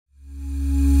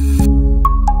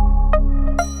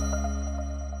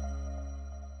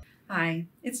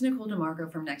It's Nicole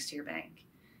DeMarco from NexTier Bank,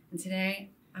 and today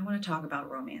I want to talk about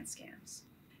romance scams.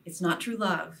 It's not true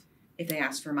love if they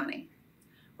ask for money.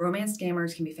 Romance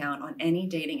scammers can be found on any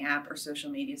dating app or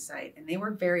social media site, and they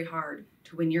work very hard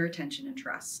to win your attention and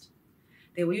trust.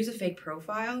 They will use a fake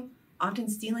profile, often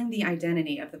stealing the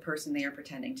identity of the person they are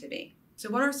pretending to be. So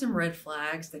what are some red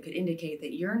flags that could indicate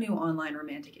that your new online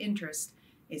romantic interest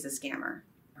is a scammer?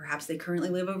 Perhaps they currently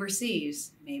live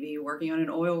overseas, maybe working on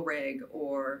an oil rig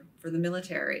or for the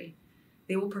military.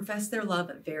 They will profess their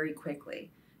love very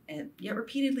quickly and yet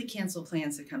repeatedly cancel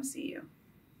plans to come see you.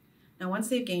 Now, once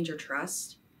they've gained your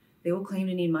trust, they will claim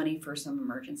to need money for some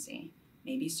emergency,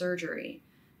 maybe surgery,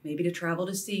 maybe to travel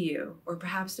to see you, or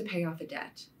perhaps to pay off a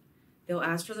debt. They'll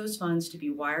ask for those funds to be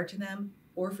wired to them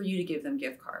or for you to give them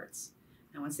gift cards.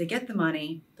 Now, once they get the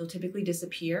money, they'll typically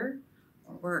disappear,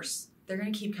 or worse, they're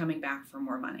going to keep coming back for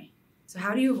more money. So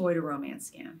how do you avoid a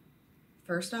romance scam?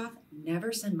 First off,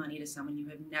 never send money to someone you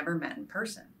have never met in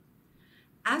person.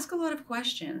 Ask a lot of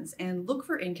questions and look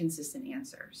for inconsistent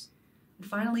answers. And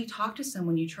finally, talk to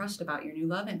someone you trust about your new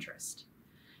love interest.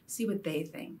 See what they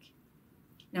think.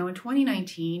 Now, in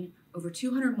 2019, over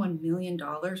 $201 million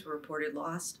were reported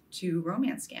lost to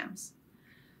romance scams.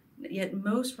 Yet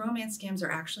most romance scams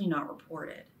are actually not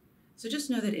reported. So just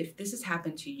know that if this has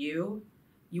happened to you,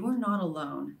 you are not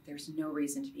alone. There's no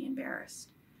reason to be embarrassed.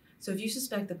 So if you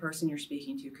suspect the person you're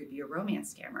speaking to could be a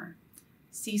romance scammer,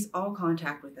 cease all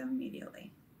contact with them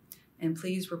immediately. And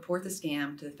please report the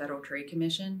scam to the Federal Trade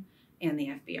Commission and the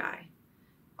FBI.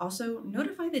 Also,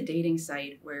 notify the dating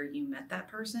site where you met that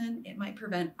person. It might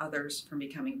prevent others from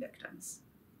becoming victims.